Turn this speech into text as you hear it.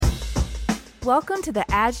Welcome to the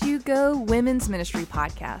As You Go Women's Ministry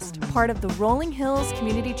Podcast, part of the Rolling Hills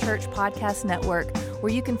Community Church Podcast Network,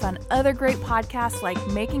 where you can find other great podcasts like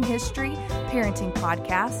Making History, Parenting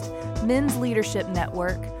Podcast, Men's Leadership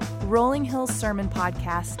Network, Rolling Hills Sermon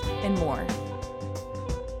Podcast, and more.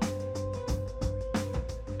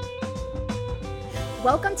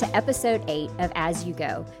 Welcome to episode 8 of As You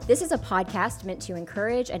Go. This is a podcast meant to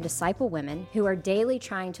encourage and disciple women who are daily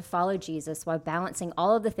trying to follow Jesus while balancing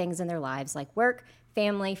all of the things in their lives like work,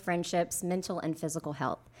 family, friendships, mental, and physical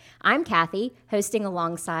health. I'm Kathy, hosting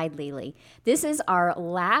alongside Lily. This is our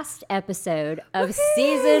last episode of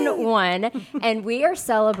season 1, and we are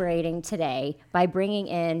celebrating today by bringing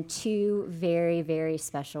in two very, very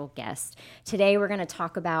special guests. Today, we're going to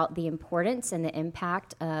talk about the importance and the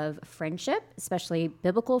impact of friendship, especially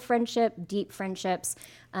biblical friendship, deep friendships.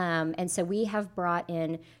 And so we have brought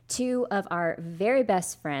in two of our very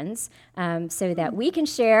best friends so that we can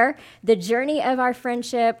share the journey of our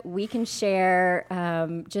friendship. We can share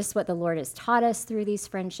just what the Lord has taught us through these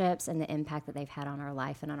friendships and the impact that they've had on our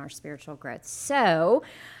life and on our spiritual growth. So,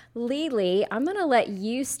 Lily, I'm going to let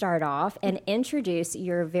you start off and introduce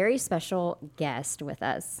your very special guest with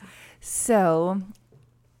us. So,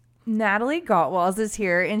 Natalie Gottwals is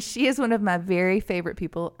here, and she is one of my very favorite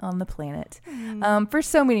people on the planet for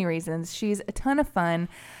so many reasons. She's a ton of fun,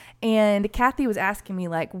 and Kathy was asking me,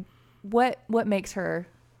 like, what makes her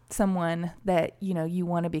someone that, you know, you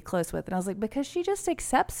want to be close with? And I was like, because she just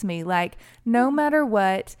accepts me, like, no matter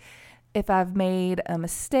what, if I've made a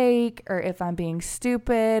mistake or if I'm being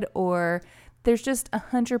stupid, or there's just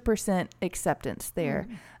 100% acceptance there.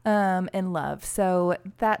 And love. So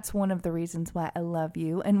that's one of the reasons why I love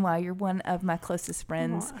you and why you're one of my closest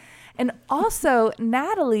friends. Aww. And also,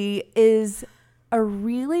 Natalie is a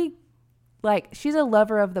really, like, she's a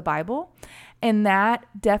lover of the Bible, and that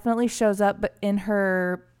definitely shows up in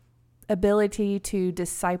her ability to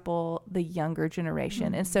disciple the younger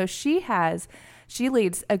generation. And so she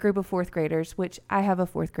leads a group of fourth graders, which I have a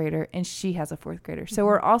fourth grader and she has a fourth grader. So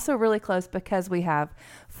we're also really close because we have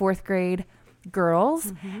fourth grade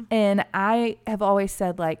girls. And I have always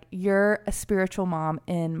said, like, you're a spiritual mom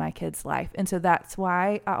in my kid's life. And so that's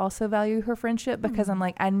why I also value her friendship, because I'm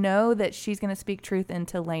like, I know that she's going to speak truth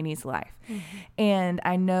into Lainey's life. And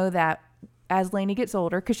I know that as Lainey gets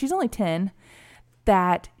older, because she's only 10,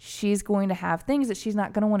 that she's going to have things that she's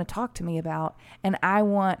not going to want to talk to me about. And I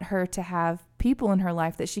want her to have people in her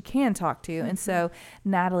life that she can talk to. And so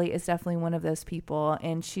Natalie is definitely one of those people,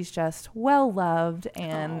 and she's just well loved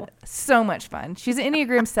and so much fun. She's an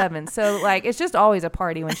Enneagram 7. So, like, it's just always a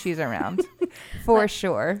party when she's around for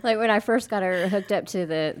sure. Like, when I first got her hooked up to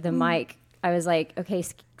the mic, I was like, okay,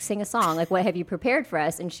 sing a song. Like, what have you prepared for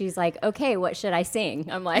us? And she's like, okay, what should I sing?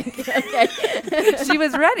 I'm like, okay. She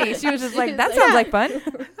was ready. She was just like, that sounds like fun.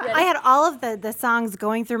 I had all of the songs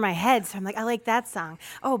going through my head. So I'm like, I like that song.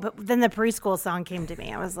 Oh, but then the preschool song came to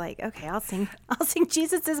me. I was like, okay, I'll sing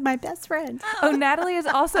Jesus is my best friend. Oh, Natalie is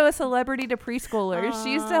also a celebrity to preschoolers.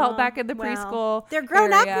 She used to help back in the preschool. They're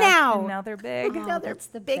grown up now. And now they're big. Oh, that's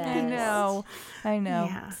the big. I know.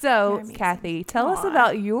 Yeah, so, Kathy, tell us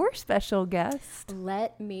about your special guest.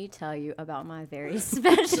 Let me tell you about my very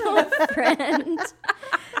special friend.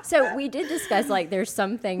 So we did discuss, like, there's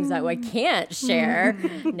some things that we can't share.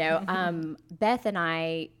 No, Beth and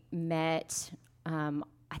I met,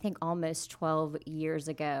 I think, almost 12 years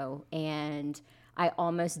ago, and I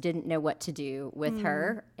almost didn't know what to do with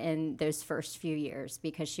her in those first few years,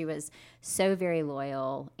 because she was so very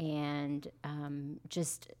loyal and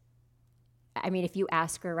just... I mean, if you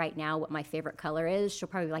ask her right now what my favorite color is, she'll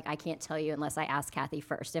probably be like, I can't tell you unless I ask Kathy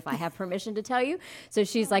first if I have permission to tell you. So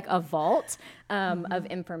she's like a vault of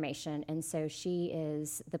information. And so she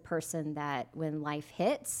is the person that when life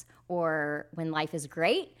hits or when life is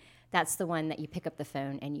great, that's the one that you pick up the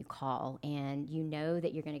phone and you call. And you know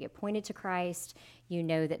that you're going to get pointed to Christ. You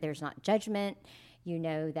know that there's not judgment. You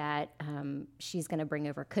know that she's going to bring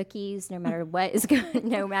over cookies no matter what is going.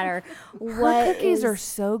 No matter what. Her cookies are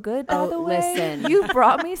so good, by the way. Listen, you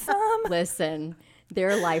brought me some. Listen,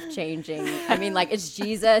 they're life changing. I mean, like, it's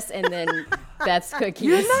Jesus and then Beth's cookies.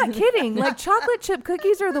 You're not kidding. Like, chocolate chip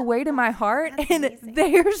cookies are the way to my heart, and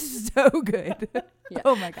they're so good. Yeah.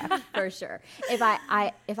 Oh my God, for sure. If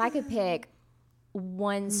I could pick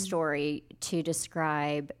one story to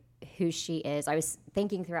describe who she is. I was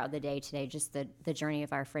thinking throughout the day today, just the journey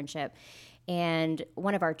of our friendship. And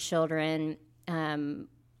one of our children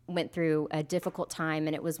went through a difficult time,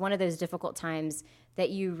 and it was one of those difficult times that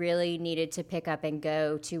you really needed to pick up and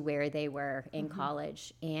go to where they were in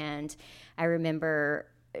college. And I remember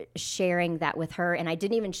sharing that with her, and I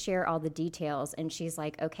didn't even share all the details. And she's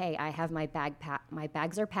like, "Okay, I have my my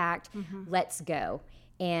bags are packed. Let's go."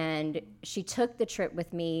 And she took the trip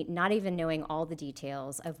with me, not even knowing all the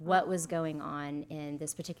details of what was going on in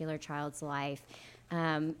this particular child's life.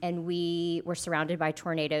 And we were surrounded by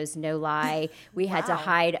tornadoes, no lie. We had to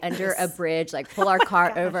hide under a bridge, like pull our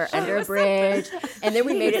car over under a bridge. And then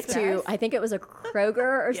we made it to, I think it was a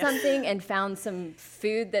Kroger or something, and found some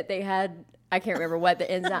food that they had. I can't remember what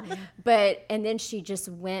the ins out. And then she just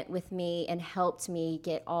went with me and helped me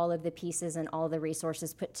get all of the pieces and all the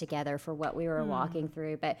resources put together for what we were walking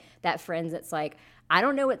through. But that friend that's like, I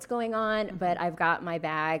don't know what's going on, but I've got my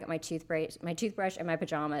bag, my toothbrush, and my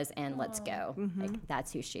pajamas, and let's go. Like,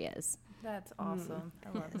 that's who she is. That's awesome. I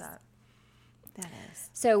love that. That is.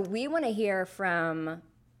 So we want to hear from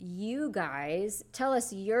you guys. Tell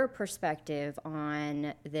us your perspective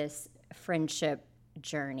on this friendship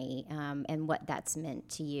journey, and what that's meant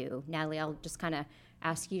to you. Natalie, I'll just kind of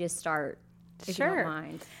ask you to start, if you don't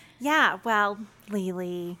mind. Yeah, well,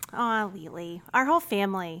 Lily, our whole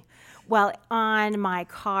family. Well, on my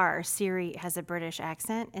car, Siri has a British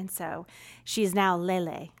accent, and so she's now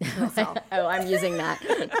Lele. Oh, I'm using that.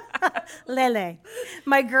 Lele.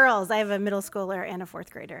 My girls, I have a middle schooler and a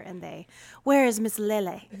fourth grader, and where is Miss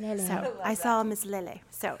Lele? So I saw Miss Lele.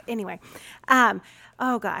 So anyway,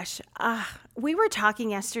 oh gosh, we were talking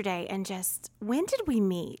yesterday, and just, when did we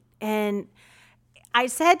meet? And I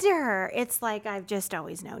said to her, it's like I've just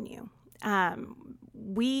always known you.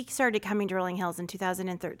 We started coming to Rolling Hills in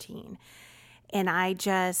 2013, and I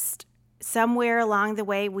just, somewhere along the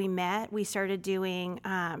way we met. We started doing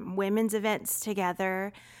women's events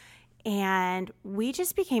together, and we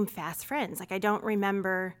just became fast friends. Like, I don't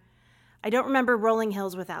remember Rolling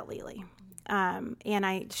Hills without Lily.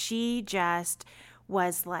 She just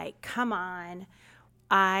was like, come on.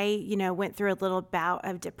 I, went through a little bout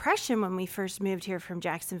of depression when we first moved here from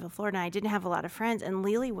Jacksonville, Florida. And I didn't have a lot of friends. And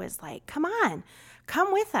Lily was like, come on,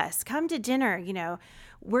 come with us, come to dinner.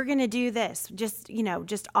 We're going to do this.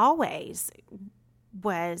 Just always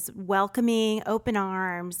was welcoming, open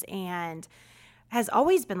arms, and has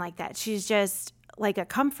always been like that. She's just like a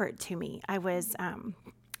comfort to me. I was, I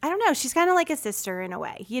don't know, she's kind of like a sister in a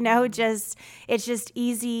way, it's just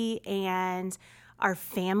easy, and our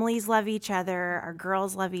families love each other. Our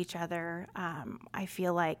girls love each other. I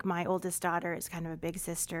feel like my oldest daughter is kind of a big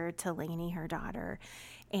sister to Lainey, her daughter.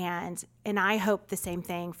 And I hope the same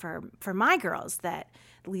thing for my girls, that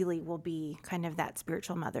Lily will be kind of that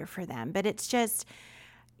spiritual mother for them. But it's just,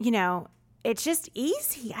 it's just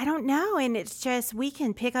easy. I don't know. And it's just, we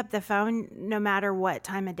can pick up the phone no matter what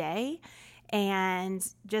time of day and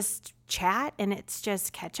just chat, and it's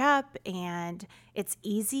just catch up, and it's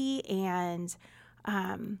easy. And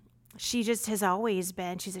she just has always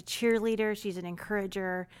been, she's a cheerleader. She's an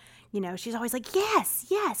encourager. She's always like, yes,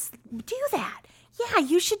 do that. Yeah,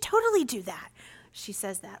 you should totally do that. She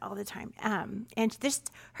says that all the time. And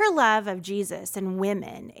just her love of Jesus and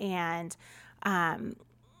women. And,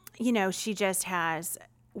 she just has,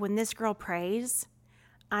 when this girl prays,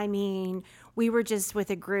 we were just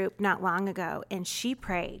with a group not long ago, and she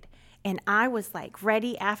prayed. And I was like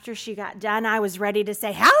ready after she got done. I was ready to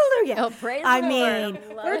say hallelujah. Oh, praise the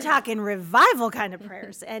Lord. We're talking revival kind of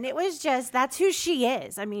prayers. And it was just, that's who she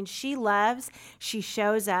is. She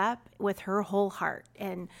shows up with her whole heart.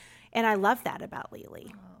 And I love that about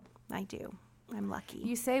Lily. I do. I'm lucky.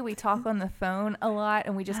 You say we talk on the phone a lot,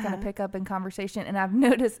 and we just kind of pick up in conversation. And I've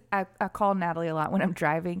noticed I call Natalie a lot when I'm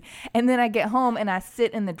driving. And then I get home and I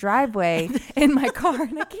sit in the driveway in my car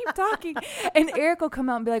and I keep talking. And Eric will come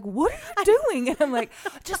out and be like, what are you doing? And I'm like,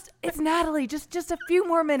 it's Natalie, just a few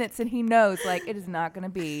more minutes. And he knows, like, it is not going to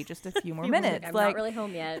be just a few more minutes. I'm like, not really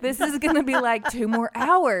home yet. This is going to be like 2 more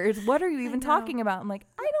hours. What are you even talking about? I'm like,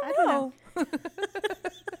 I don't know.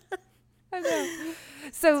 I know.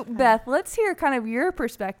 So, Beth, let's hear kind of your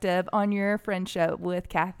perspective on your friendship with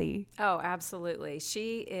Kathy. Oh, absolutely.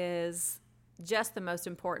 She is just the most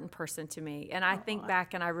important person to me. And I think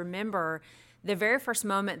back and I remember the very first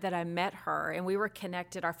moment that I met her, and we were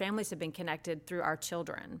connected. Our families have been connected through our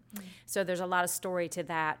children. So there's a lot of story to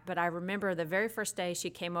that. But I remember the very first day she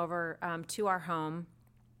came over to our home.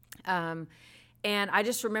 And I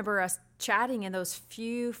just remember us chatting in those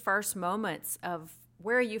few first moments of,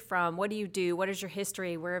 where are you from? What do you do? What is your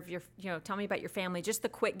history? Where have your, tell me about your family. Just the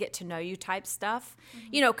quick get to know you type stuff,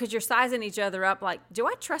 because you're sizing each other up. Like, do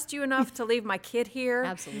I trust you enough to leave my kid here?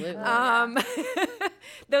 Absolutely.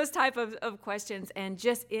 those type of questions, and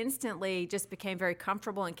just instantly just became very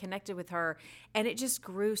comfortable and connected with her. And it just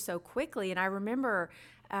grew so quickly. And I remember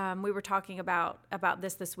we were talking about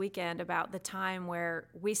this weekend, about the time where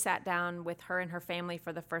we sat down with her and her family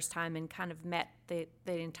for the first time and kind of met the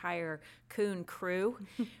entire Coon crew,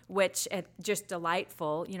 which just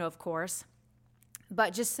delightful, of course.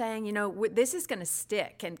 But just saying, this is going to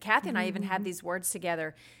stick. And Kathy and I even had these words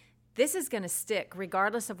together. This is going to stick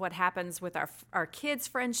regardless of what happens with our kids'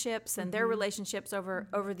 friendships and their relationships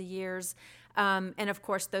over the years. And of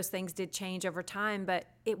course, those things did change over time, but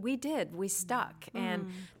we stuck. And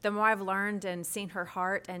the more I've learned and seen her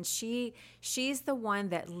heart, and she's the one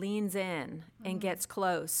that leans in and gets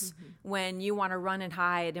close when you want to run and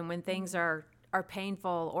hide, and when things are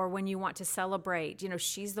painful, or when you want to celebrate.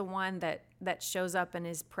 She's the one that shows up and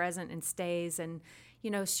is present and stays. And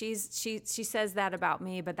she says that about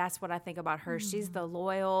me, but that's what I think about her. She's the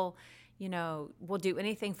loyal, we'll do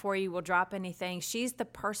anything for you, we'll drop anything. She's the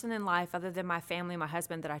person in life, other than my family, my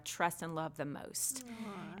husband, that I trust and love the most.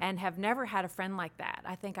 And have never had a friend like that.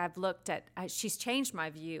 I think I've looked at, she's changed my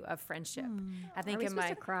view of friendship. I think Are we in supposed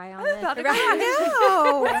my to cry on this?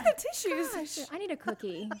 No. Where are the tissues? Gosh, I need a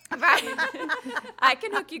cookie. I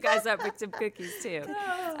can hook you guys up with some cookies too.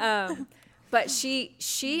 But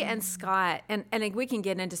she and Scott, and we can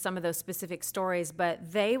get into some of those specific stories,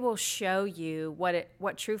 but they will show you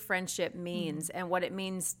what true friendship means, and what it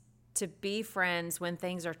means to be friends when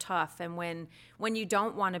things are tough, and when you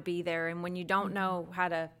don't want to be there, and when you don't know how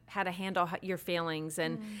to handle your feelings.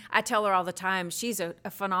 And I tell her all the time, she's a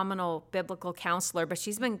phenomenal biblical counselor, but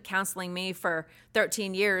she's been counseling me for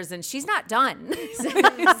 13 years, and she's not done.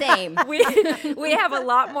 Same. We have a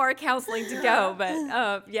lot more counseling to go,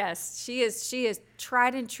 but yes, she is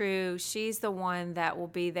tried and true. She's the one that will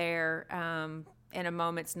be there in a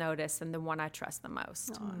moment's notice, and the one I trust the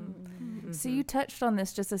most. So you touched on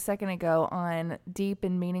this just a second ago, on deep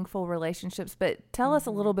and meaningful relationships, but tell us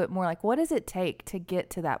a little bit more, like, what does it take to get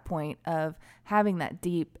to that point of having that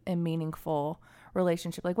deep and meaningful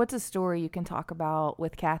relationship? Like, what's a story you can talk about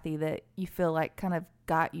with Kathy that you feel like kind of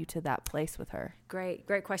got you to that place with her? Great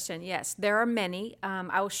question. Yes, there are many.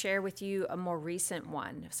 I will share with you a more recent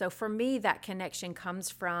one. So for me, that connection comes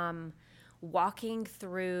from walking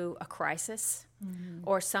through a crisis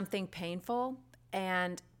or something painful,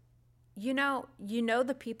 and you know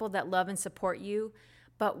the people that love and support you,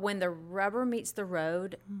 but when the rubber meets the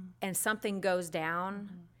road and something goes down,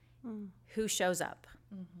 who shows up?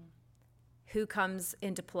 Who comes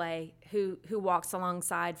into play? Who walks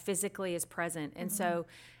alongside, physically is present? And so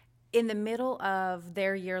in the middle of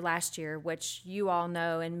their year last year, which you all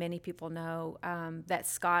know and many people know, that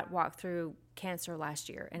Scott walked through cancer last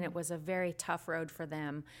year, and it was a very tough road for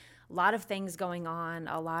them. A lot of things going on,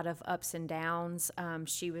 a lot of ups and downs.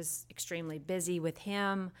 She was extremely busy with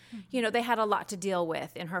him. They had a lot to deal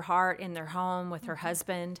with in her heart, in their home, with her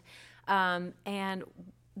husband. And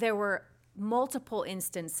there were multiple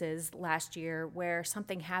instances last year where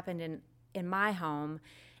something happened in my home,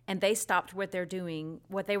 and they stopped what they were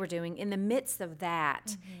doing in the midst of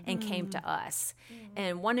that and came to us.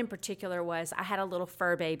 And one in particular was, I had a little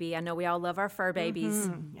fur baby. I know we all love our fur babies.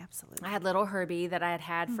 Absolutely. I had little Herbie that I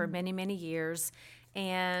had for many, many years.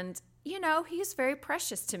 And, he's very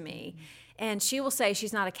precious to me. And she will say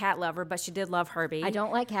she's not a cat lover, but she did love Herbie. I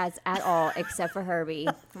don't like cats at all, except for Herbie.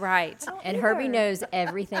 Right. And Herbie knows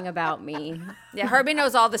everything about me. Yeah, Herbie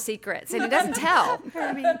knows all the secrets, and he doesn't tell.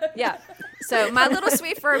 Herbie. Yeah. So my little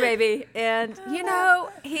sweet fur baby, and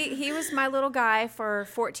he was my little guy for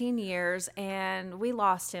 14 years, and we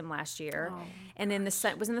lost him last year. And it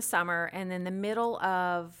was in the summer, and in the middle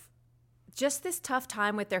of just this tough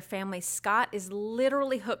time with their family, Scott is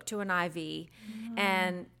literally hooked to an IV,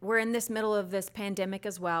 and we're in this middle of this pandemic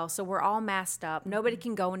as well, so we're all masked up. Nobody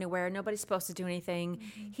can go anywhere. Nobody's supposed to do anything.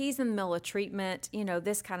 He's in the middle of treatment,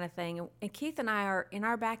 this kind of thing. And Keith and I are in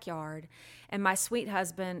our backyard, and my sweet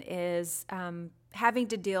husband is having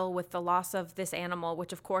to deal with the loss of this animal,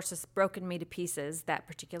 which of course has broken me to pieces that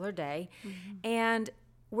particular day. And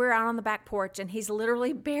we're out on the back porch, and he's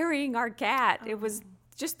literally burying our cat. It was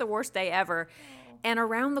just the worst day ever. And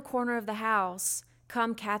around the corner of the house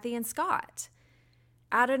come Kathy and Scott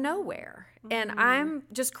out of nowhere. And I'm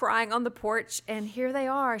just crying on the porch, and here they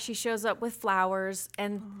are. She shows up with flowers,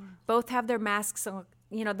 and both have their masks on,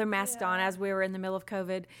 their masked on, as we were in the middle of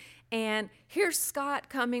COVID. And here's Scott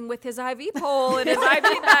coming with his IV pole and his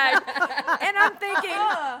IV bag. And I'm thinking,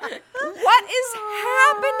 what is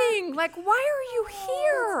happening? Like, why are you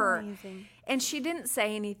here? Amazing. And she didn't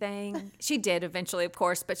say anything. She did eventually, of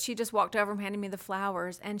course, but she just walked over and handed me the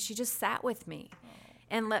flowers, and she just sat with me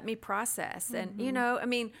and let me process. And,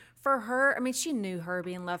 for her, I mean, she knew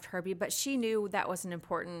Herbie and loved Herbie, but she knew that was an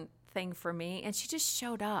important thing for me, and she just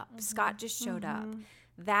showed up. Scott just showed up.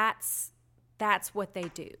 That's what they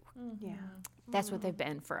do. Yeah. That's what they've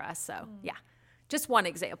been for us. So yeah, just one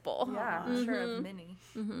example. Yeah, I'm sure of many.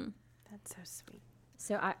 That's so sweet.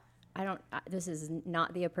 So I don't, this is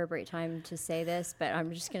not the appropriate time to say this, but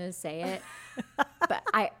I'm just going to say it. But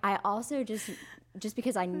I also just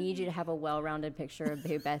because I need you to have a well-rounded picture of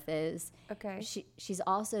who Beth is. Okay. She's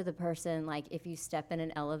also the person, like, if you step in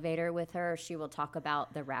an elevator with her, she will talk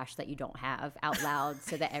about the rash that you don't have out loud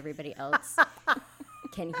so that everybody else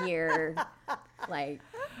can hear. Like,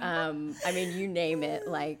 I mean, you name it.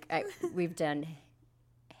 Like, we've done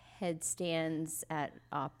headstands at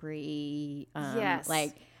Opry. Yes.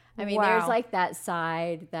 Like, I mean, Wow. there's like that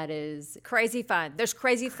side that is Crazy fun. There's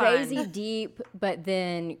crazy fun. crazy deep, but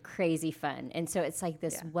then crazy fun. And so it's like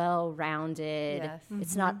this well-rounded, Yes.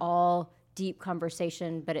 it's not all deep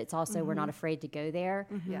conversation, but it's also, we're not afraid to go there.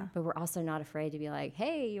 Yeah. But we're also not afraid to be like,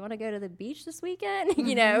 hey, you want to go to the beach this weekend?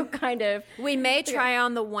 You know, kind of. We may try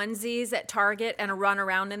on the onesies at Target and run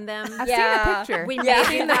around in them. I've Yeah. seen a picture. We I've may do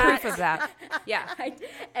seen the that. proof of that. Yeah.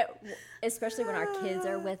 Especially when our kids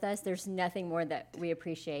are with us, there's nothing more that we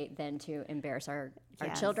appreciate than to embarrass our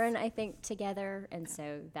Yes. children, I think, together. And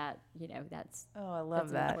so that, you know, that's Oh, I love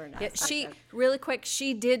an that. important Yeah, aspect she of- really quick.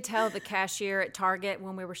 She did tell the cashier at Target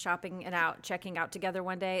when we were shopping and checking out together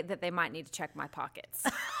one day, that they might need to check my pockets.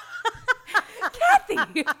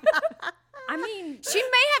 Kathy. I mean, She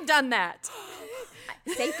may have done that.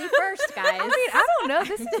 safety first, guys. I mean, I don't know.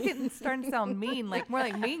 This is getting starting to sound mean, like more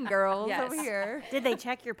like Mean Girls Yes. over here. Did they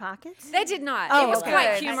check your pockets? They did not. Oh, it was okay. quite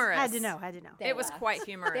I humorous. had to know. It was quite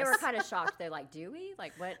humorous. They were kind of shocked. They're like, "Do we?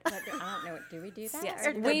 Like, what? I don't know. Do we do that?" Yes,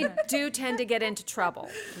 Or- we do tend to get into trouble,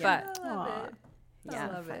 but I Yeah.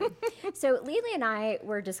 love it. So Lily and I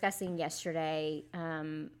were discussing yesterday.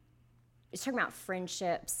 It's talking about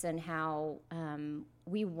friendships and how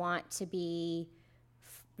we want to be.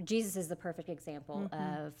 Jesus is the perfect example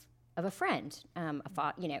of a friend,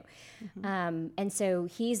 you know, and so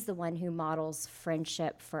he's the one who models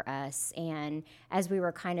friendship for us. And as we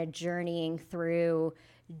were kind of journeying through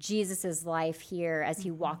Jesus's life here, as he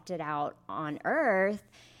walked it out on earth,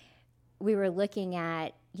 we were looking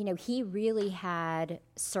at, you know, he really had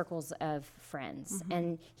circles of friends,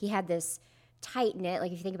 and he had this tight knit.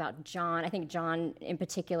 Like if you think about John, I think John in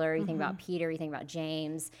particular, you think about Peter, you think about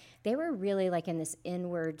James, they were really like in this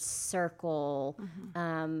inward circle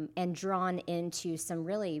and drawn into some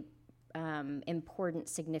really important,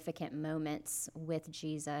 significant moments with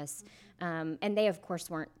Jesus. And they, of course,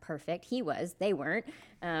 weren't perfect. He was, they weren't.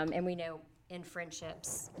 And we know in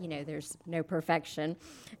friendships, you know, there's no perfection.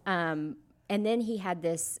 And then he had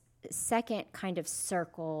this second kind of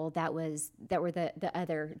circle that were the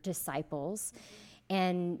other disciples.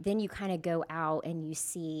 And then you kind of go out and you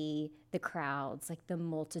see the crowds, like the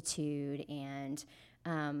multitude, and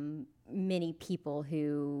many people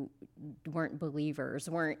who weren't believers,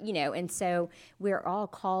 you know. And so we're all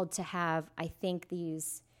called to have, I think,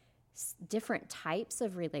 these different types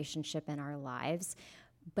of relationship in our lives.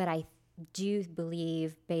 But I do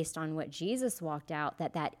believe, based on what Jesus walked out,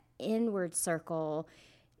 that inward circle,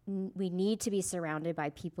 we need to be surrounded by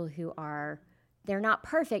people who they're not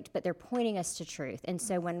perfect, but they're pointing us to truth. And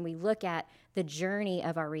so when we look at the journey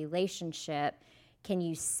of our relationship, can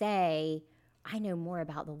you say, I know more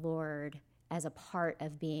about the Lord as a part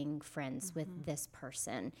of being friends with this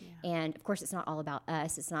person? And of course, it's not all about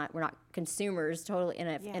us. We're not consumers totally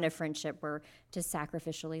in a friendship. We're to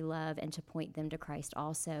sacrificially love and to point them to Christ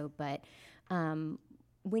also. But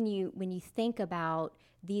when you think about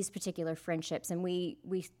these particular friendships, and we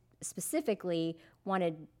specifically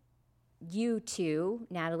wanted you two,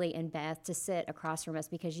 Natalie and Beth, to sit across from us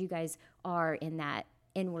because you guys are in that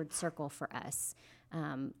inward circle for us,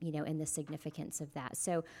 you know, and the significance of that.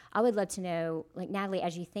 So I would love to know, like, Natalie,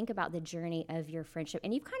 as you think about the journey of your friendship,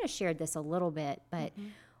 and you've kind of shared this a little bit, but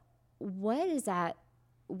what does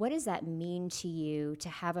that mean to you to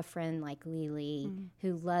have a friend like Lily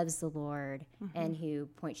who loves the Lord and who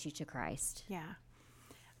points you to Christ? Yeah.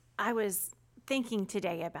 I was thinking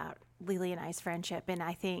today about Lily and I's friendship, and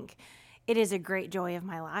I think it is a great joy of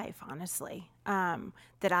my life, honestly,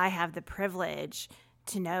 that I have the privilege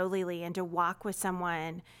to know Lily and to walk with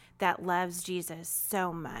someone that loves Jesus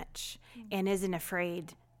so much and isn't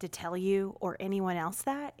afraid to tell you or anyone else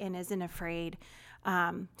that, and isn't afraid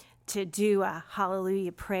to do a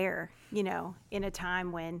hallelujah prayer, you know, in a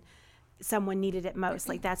time when someone needed it most.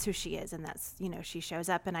 Like, that's who she is, and that's, you know, she shows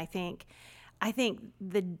up. And I think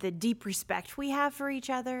the deep respect we have for each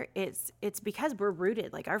other, it's because we're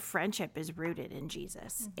rooted, like our friendship is rooted in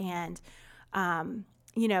Jesus. And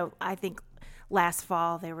I think last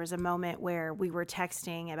fall there was a moment where we were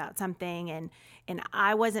texting about something and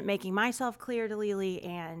I wasn't making myself clear to Lily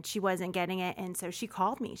and she wasn't getting it. And so she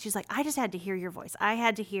called me. She's like, I just had to hear your voice. I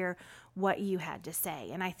had to hear what you had to say.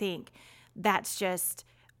 And I think that's just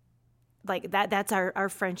like that's our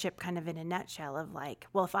friendship kind of in a nutshell of like,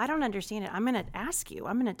 well, if I don't understand it, I'm going to ask you,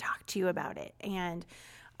 I'm going to talk to you about it. And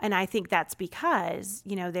I think that's because,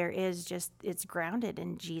 there is just, it's grounded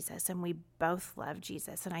in Jesus and we both love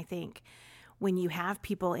Jesus. And I think when you have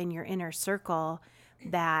people in your inner circle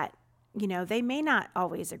that, they may not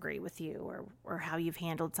always agree with you or how you've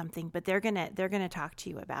handled something, but they're going to talk to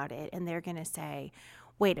you about it and they're going to say,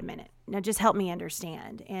 wait a minute, now just help me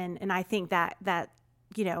understand. And I think that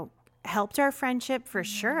helped our friendship for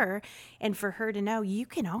sure. And for her to know you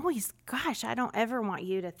can always, gosh, I don't ever want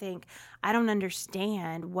you to think I don't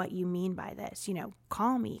understand what you mean by this,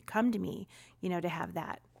 call me, come to me, to have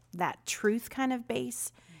that truth kind of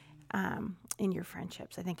base in your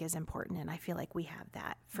friendships, I think is important. And I feel like we have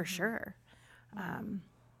that for sure.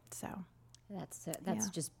 So that's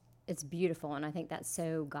just, it's beautiful. And I think that's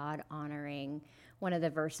so God honoring. One of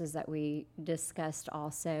the verses that we discussed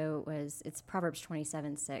also it's Proverbs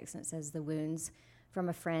 27:6, and it says, the wounds from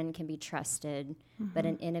a friend can be trusted, but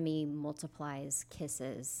an enemy multiplies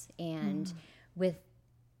kisses. And with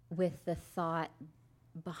the thought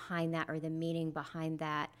behind that, or the meaning behind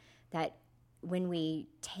that when we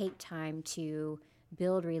take time to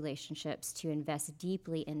build relationships, to invest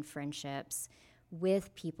deeply in friendships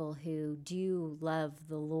with people who do love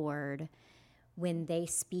the Lord, when they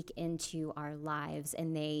speak into our lives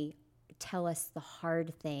and they tell us the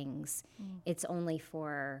hard things, it's only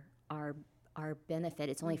for our benefit.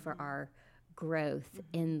 It's only for our growth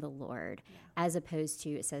in the Lord, as opposed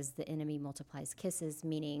to, it says the enemy multiplies kisses,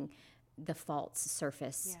 meaning the false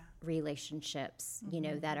surface relationships,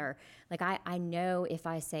 that are like, I know if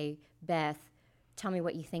I say, Beth, tell me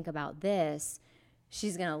what you think about this,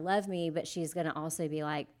 she's going to love me, but she's going to also be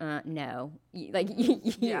like, no, you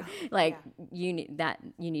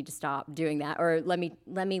need to stop doing that. Or let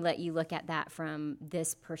me let you look at that from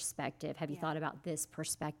this perspective. Have you thought about this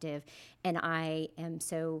perspective? And I am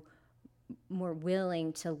so more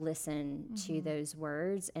willing to listen to those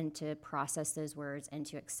words and to process those words and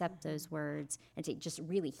to accept those words and to just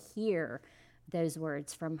really hear those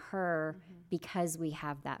words from her because we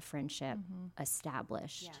have that friendship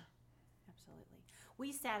established. Yeah.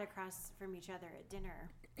 We sat across from each other at dinner,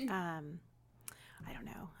 I don't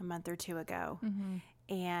know, a month or two ago.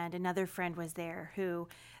 And another friend was there who,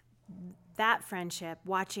 that friendship,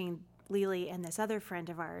 watching Lily and this other friend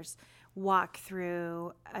of ours walk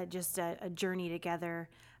through just a journey together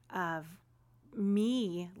of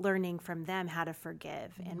me learning from them how to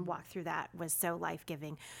forgive and walk through that was so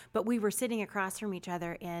life-giving. But we were sitting across from each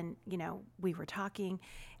other and, we were talking,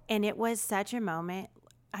 and it was such a moment,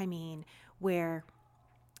 where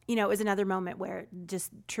it was another moment where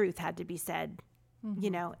just truth had to be said,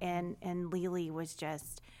 and Lily was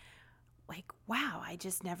just like, wow, I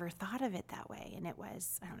just never thought of it that way. And it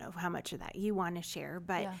was, I don't know how much of that you want to share,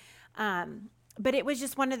 but it was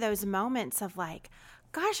just one of those moments of like,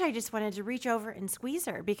 gosh, I just wanted to reach over and squeeze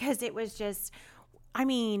her, because it was just,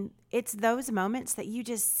 it's those moments that you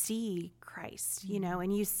just see Christ,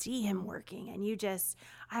 and you see him working, and you just,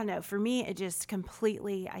 I don't know, for me, it just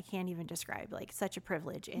completely, I can't even describe, like, such a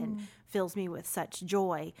privilege and fills me with such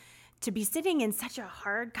joy to be sitting in such a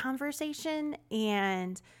hard conversation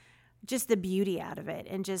and just the beauty out of it.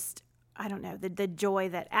 And just, I don't know, the joy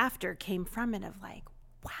that after came from it of like,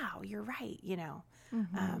 wow, you're right,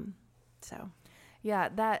 so. Yeah,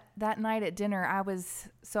 that night at dinner,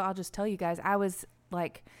 I'll just tell you guys, I was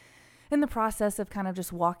like in the process of kind of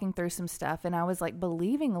just walking through some stuff, and I was like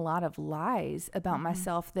believing a lot of lies about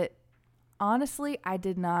myself that honestly I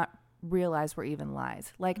did not realize were even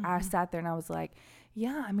lies. Like I sat there and I was like,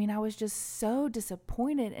 yeah, I was just so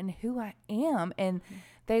disappointed in who I am. And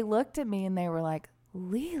they looked at me and they were like,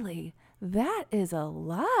 Lily, that is a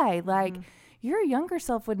lie. Like your younger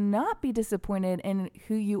self would not be disappointed in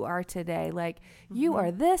who you are today. Like you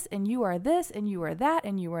are this and you are this and you are that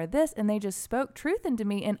and you are this. And they just spoke truth into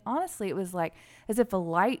me. And honestly, it was like as if a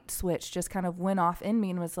light switch just kind of went off in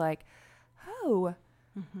me and was like, oh,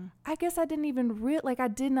 I guess I didn't even I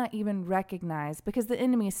did not even recognize, because the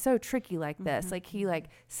enemy is so tricky like this. Like he like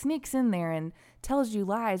sneaks in there and tells you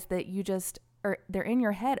lies that you just, or they're in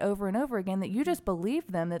your head over and over again, that you just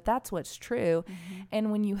believe them, that that's what's true.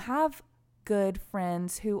 And when you have good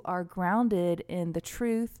friends who are grounded in the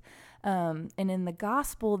truth and in the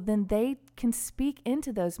gospel, then they can speak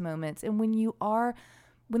into those moments. And when you are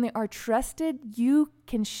when they are trusted, you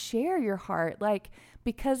can share your heart. Like,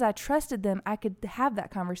 because I trusted them, I could have that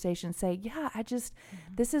conversation, say, yeah,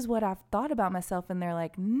 this is what I've thought about myself. And they're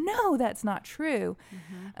like, no, that's not true.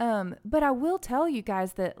 But I will tell you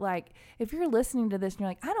guys that, like, if you're listening to this and you're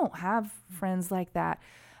like, I don't have friends like that.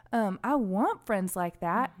 I want friends like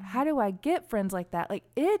that. How do I get friends like that? Like,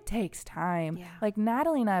 it takes time. Yeah. Like,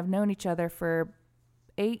 Natalie and I have known each other for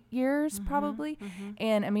 8 years probably.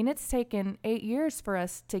 And I mean, it's taken 8 years for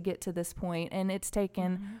us to get to this point, and it's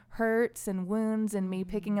taken hurts and wounds and me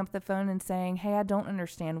picking up the phone and saying, hey, I don't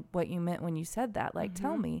understand what you meant when you said that. Like,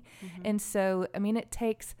 tell me. And so, I mean, it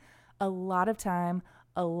takes a lot of time,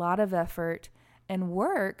 a lot of effort and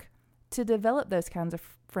work to develop those kinds of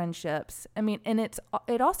friendships. I mean, and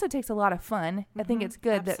it also takes a lot of fun. I think it's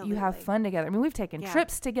good that you have fun together. I mean, we've taken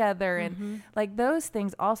trips together, and like those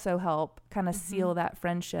things also help kind of seal that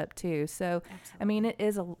friendship too. So, I mean,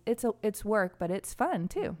 it's work, but it's fun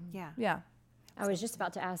too. Yeah. I was just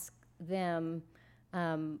about to ask them,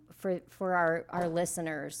 for our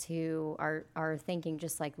listeners who are thinking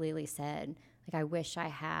just like Lily said, like, I wish I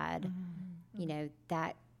had, you know,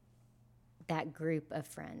 that group of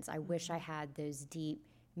friends. I wish I had those deep,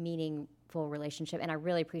 meaningful relationship. And I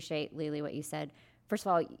really appreciate, Lily, what you said. First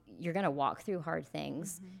of all, you're going to walk through hard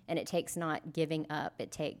things, and it takes not giving up.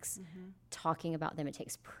 It takes talking about them. It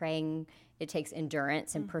takes praying. It takes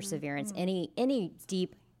endurance and perseverance. Any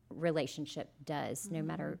deep relationship does, no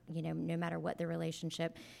matter what the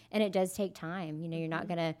relationship. And it does take time. You know, you're not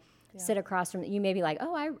going to sit across from, you may be like,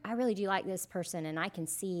 oh, I really do like this person, and I can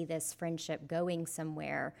see this friendship going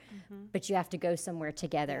somewhere, but you have to go somewhere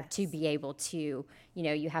together to be able to, you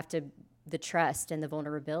know, you have to, the trust and the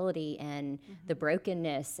vulnerability and the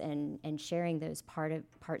brokenness and sharing those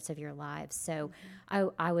parts of your lives. So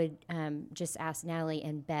I would just ask Natalie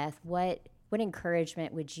and Beth, what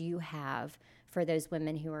encouragement would you have for those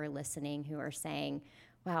women who are listening, who are saying,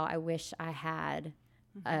 wow, I wish I had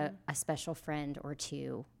a special friend or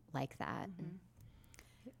two like that?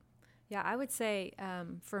 Yeah, I would say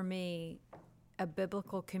for me, a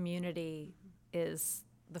biblical community is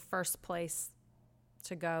the first place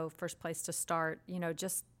to go, first place to start, you know,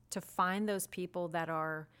 just to find those people that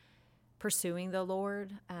are pursuing the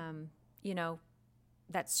Lord. You know,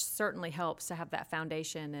 that certainly helps to have that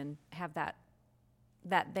foundation and have that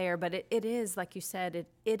there. But it is, like you said,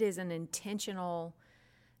 it is an intentional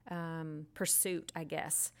pursuit, I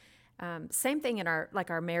guess. Same thing in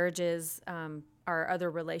our marriages, our other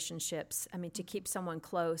relationships. I mean, to keep someone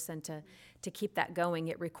close and to keep that going,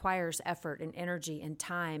 it requires effort and energy and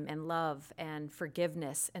time and love and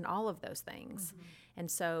forgiveness and all of those things. And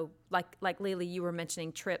so, like Lily, you were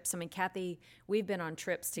mentioning trips. I mean, Kathy, we've been on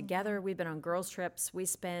trips together. We've been on girls' trips. We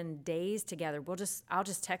spend days together. I'll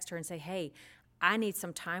just text her and say, hey, I need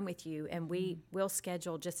some time with you, and we'll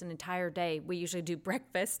schedule just an entire day. We usually do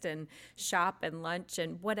breakfast and shop and lunch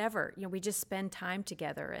and whatever. You know, we just spend time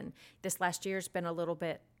together. And this last year's been a little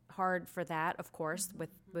bit hard for that, of course,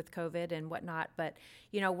 with COVID and whatnot. But,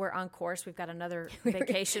 you know, we're on course. We've got another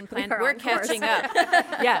vacation planned. We're catching up.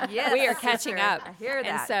 Yeah, yes, we are catching up. I hear that.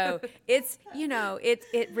 And so it's, you know, it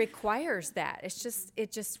requires that.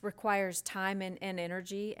 It just requires time and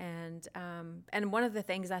energy. And one of the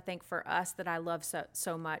things I think for us that I love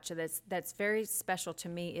so much, that's very special to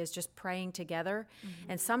me, is just praying together.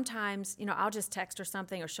 And sometimes, you know, I'll just text her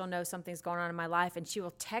something, or she'll know something's going on in my life, and she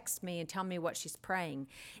will text me and tell me what she's praying.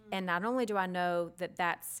 And not only do I know that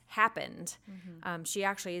that's happened, she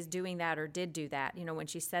actually is doing that or did do that, you know, when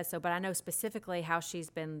she says so, but I know specifically how she's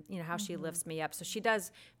been, you know, how she lifts me up. So she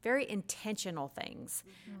does very intentional things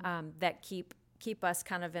that keep us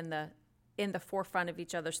kind of in the forefront of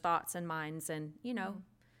each other's thoughts and minds, and, you know,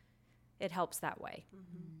 it helps that way.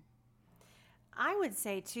 I would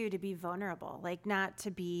say, too, to be vulnerable, like not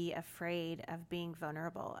to be afraid of being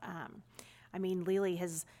vulnerable. I mean, Lily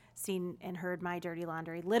has seen and heard my dirty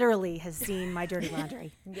laundry, literally has seen my dirty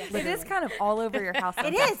laundry. It is kind of all over your house.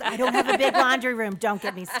 It is. I don't have a big laundry room. Don't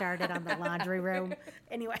get me started on the laundry room.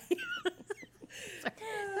 Anyway.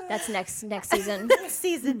 That's next season. Next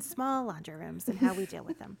season, small laundry rooms and how we deal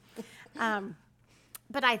with them.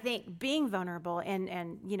 But I think being vulnerable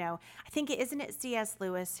and you know, I think, isn't it C.S.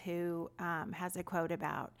 Lewis who has a quote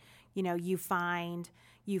about, you know, you find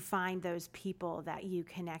those people that you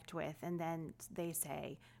connect with, and then they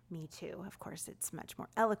say, me too. Of course, it's much more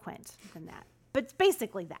eloquent than that. But it's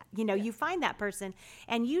basically that, you know, you find that person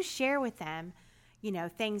and you share with them, you know,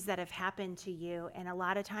 things that have happened to you. And a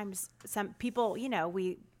lot of times some people, you know,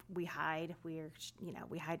 we hide, we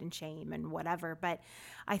hide in shame and whatever. But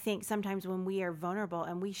I think sometimes when we are vulnerable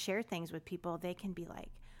and we share things with people, they can be like,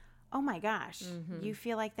 oh my gosh, you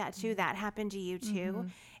feel like that too. That happened to you too.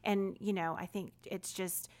 And, I think it's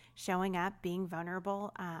just showing up, being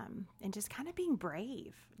vulnerable, and just kind of being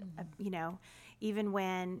brave, even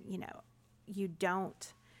when, you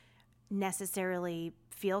don't necessarily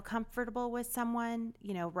feel comfortable with someone,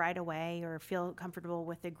 right away, or feel comfortable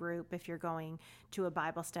with a group if you're going to a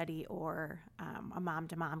Bible study or a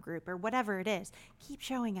mom-to-mom group or whatever it is. Keep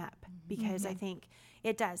showing up, because I think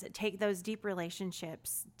it does. Those deep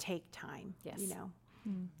relationships take time,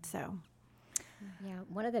 So. Yeah,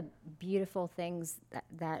 one of the beautiful things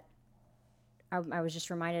that I was just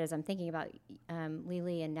reminded as I'm thinking about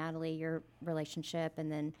Lily and Natalie, your relationship,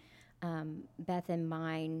 and then Beth and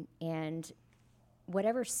mine, and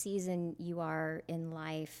whatever season you are in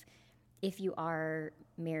life, if you are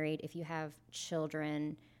married, if you have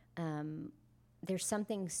children, there's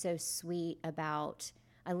something so sweet about,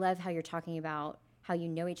 I love how you're talking about how you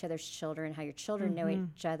know each other's children, how your children know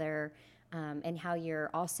each other, and how you're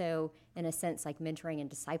also, in a sense, like mentoring and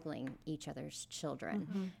discipling each other's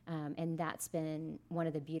children. And that's been one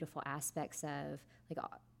of the beautiful aspects of like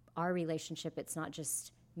our relationship. It's not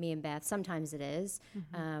just me and Beth. Sometimes it is,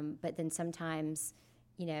 but then sometimes,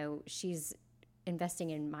 she's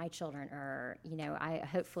investing in my children, or, I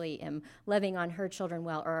hopefully am loving on her children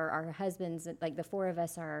well, or our husbands, like the four of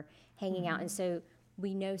us are hanging out. And so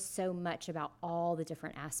we know so much about all the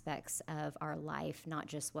different aspects of our life, not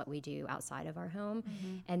just what we do outside of our home.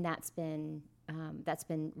 And that's been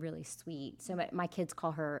really sweet. So my kids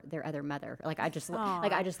call her their other mother. I just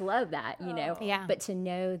love that, Yeah. But to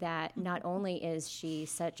know that not only is she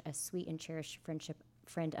such a sweet and cherished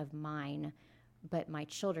friend of mine, but my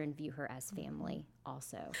children view her as family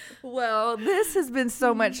also. Well, this has been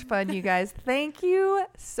so much fun, you guys. Thank you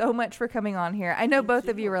so much for coming on here. I know both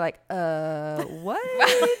of you were like, what?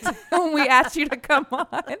 When we asked you to come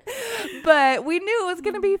on. But we knew it was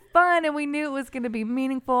going to be fun, and we knew it was going to be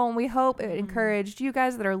meaningful, and we hope it encouraged you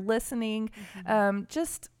guys that are listening.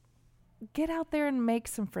 Just get out there and make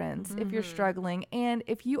some friends if you're struggling. And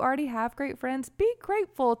if you already have great friends, be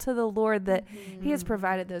grateful to the Lord that He has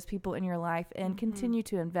provided those people in your life, and continue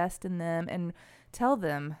to invest in them and tell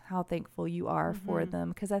them how thankful you are for them.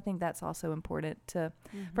 Because I think that's also important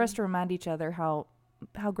for us to remind each other how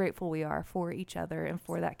grateful we are for each other and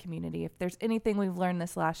for that community. If there's anything we've learned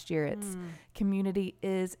this last year, it's community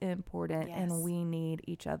is important, and we need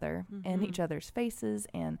each other and each other's faces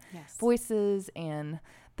and voices and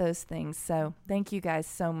those things. So thank you guys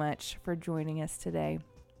so much for joining us today.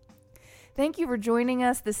 Thank you for joining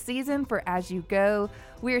us this season for As You Go.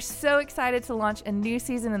 We are so excited to launch a new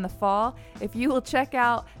season in the fall. If you will check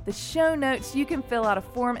out the show notes, you can fill out a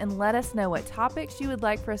form and let us know what topics you would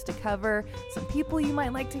like for us to cover, some people you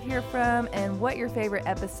might like to hear from, and what your favorite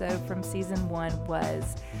episode from season 1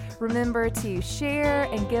 was. Remember to share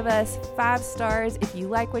and give us 5 stars if you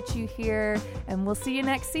like what you hear, and we'll see you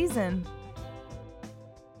next season.